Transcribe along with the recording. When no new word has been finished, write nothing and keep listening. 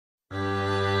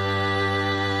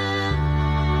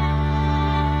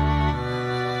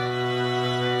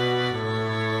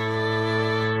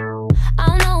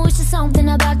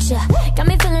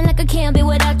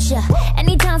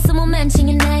someone mention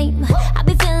your name, I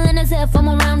be feeling as if I'm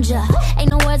around you. Ain't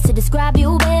no words to describe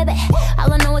you, baby.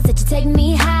 All I know is that you take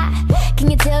me high. Can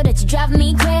you tell that you drive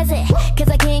me crazy? Cause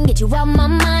I can't get you out my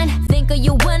mind. Think of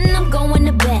you when I'm going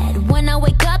to bed. When I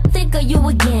wake up, think of you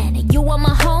again. You are my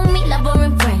homie, lover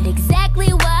and friend.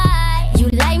 Exactly why you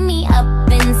light me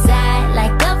up inside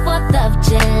like the 4th of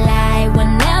July.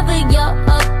 Whenever you're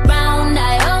around,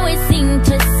 I always seem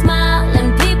to smile.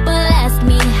 And people ask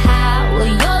me how. Well,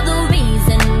 you're the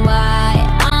reason why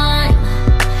I'm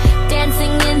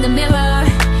dancing in the mirror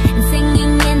and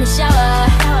singing in the shower.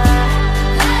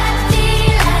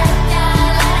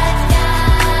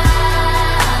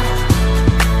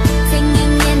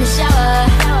 Singing in the shower.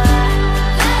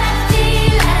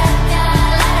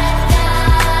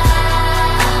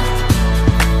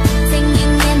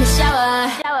 Singing in the shower.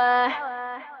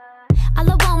 All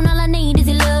I want, all I need is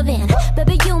your loving.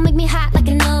 Baby, you make me hot like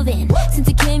an oven. Since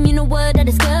you came, you know what I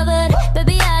discovered.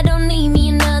 Baby, I don't need me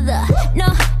another. No,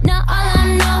 no, all I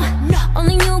know,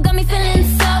 only you got me feeling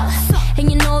so. And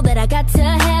you know that I got to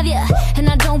have you, and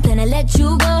I don't plan to let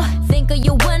you go. Think of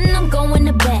you when I'm going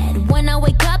to bed. When I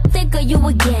wake up, think of you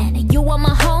again. You are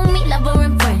my homie, lover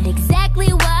and friend. Exactly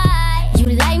why you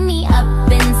light me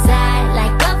up inside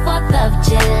like the 4th of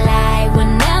July.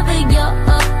 Whenever you're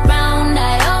around,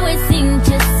 I always seem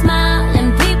to smile.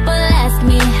 And people ask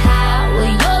me how.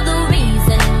 Well, you're the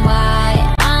reason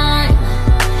why I'm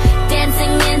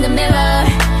dancing in the mirror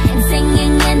and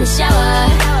singing in the shower.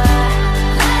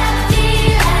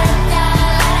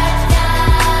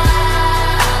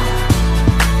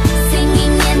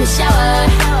 Singing in the shower.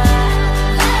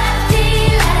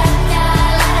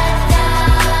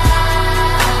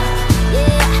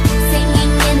 Yeah,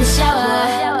 singing in the shower.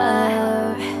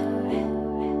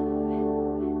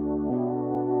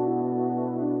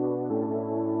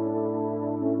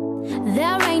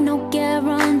 There ain't no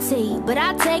guarantee, but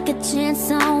I take a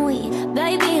chance on we.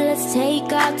 Baby, let's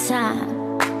take our time.